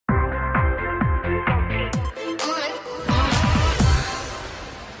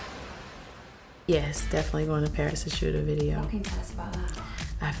Yes, definitely going to Paris to shoot a video. What can you tell us about that?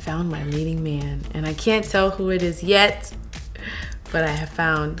 I found my leading man, and I can't tell who it is yet, but I have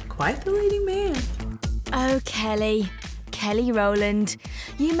found quite the leading man. Oh, Kelly. Kelly Rowland.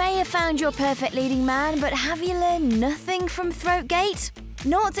 You may have found your perfect leading man, but have you learned nothing from Throatgate?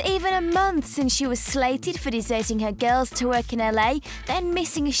 Not even a month since she was slated for deserting her girls to work in LA, then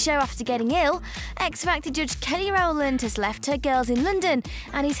missing a show after getting ill, X Factor judge Kelly Rowland has left her girls in London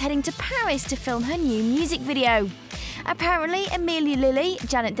and is heading to Paris to film her new music video. Apparently, Amelia Lilly,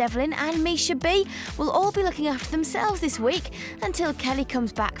 Janet Devlin and Misha B will all be looking after themselves this week until Kelly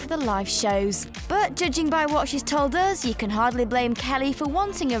comes back for the live shows. But judging by what she's told us, you can hardly blame Kelly for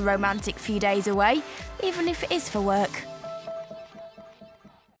wanting a romantic few days away, even if it is for work.